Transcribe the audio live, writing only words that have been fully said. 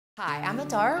Hi, I'm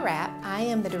Adara Rapp. I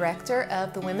am the director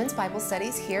of the Women's Bible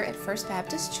Studies here at First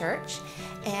Baptist Church,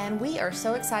 and we are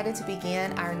so excited to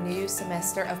begin our new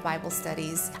semester of Bible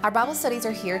studies. Our Bible studies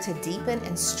are here to deepen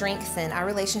and strengthen our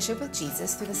relationship with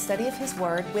Jesus through the study of His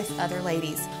Word with other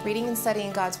ladies. Reading and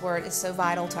studying God's Word is so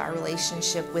vital to our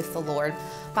relationship with the Lord.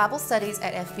 Bible studies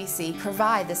at FBC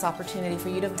provide this opportunity for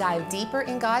you to dive deeper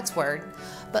in God's Word.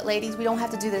 But ladies, we don't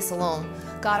have to do this alone.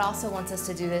 God also wants us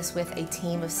to do this with a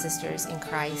team of sisters in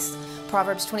Christ.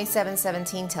 Proverbs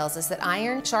 27:17 tells us that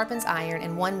iron sharpens iron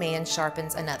and one man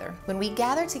sharpens another. When we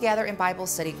gather together in Bible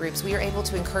study groups, we are able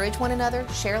to encourage one another,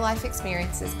 share life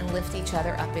experiences, and lift each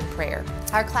other up in prayer.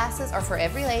 Our classes are for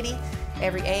every lady,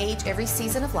 every age, every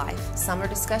season of life. Some are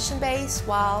discussion-based,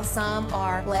 while some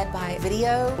are led by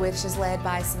video, which is led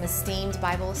by some esteemed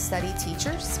Bible study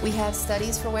teachers. We have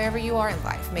studies for wherever you are in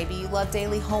life. Maybe you love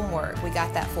daily homework. We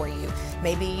got that for you.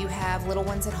 Maybe you have little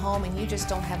ones at home and you just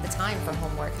don't have the time for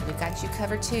homework. We've got you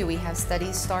covered too. We have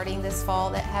studies starting this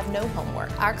fall that have no homework.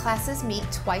 Our classes meet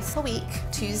twice a week.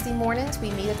 Tuesday mornings,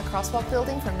 we meet at the Crosswalk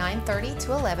building from 9:30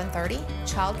 to 11:30.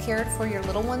 Childcare for your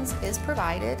little ones is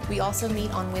provided. We also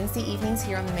meet on Wednesday evenings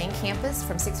here on the main campus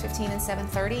from 6:15 and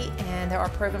 7:30, and there are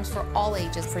programs for all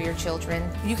ages for your children.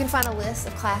 You can find a list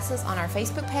of classes on our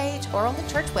Facebook page or on the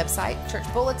church website,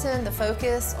 church bulletin, the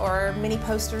focus, or many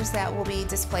posters that will be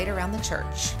displayed around the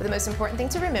church. But the most important thing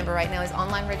to remember right now is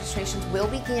online registrations will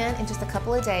begin in just a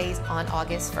couple of days on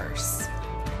August 1st.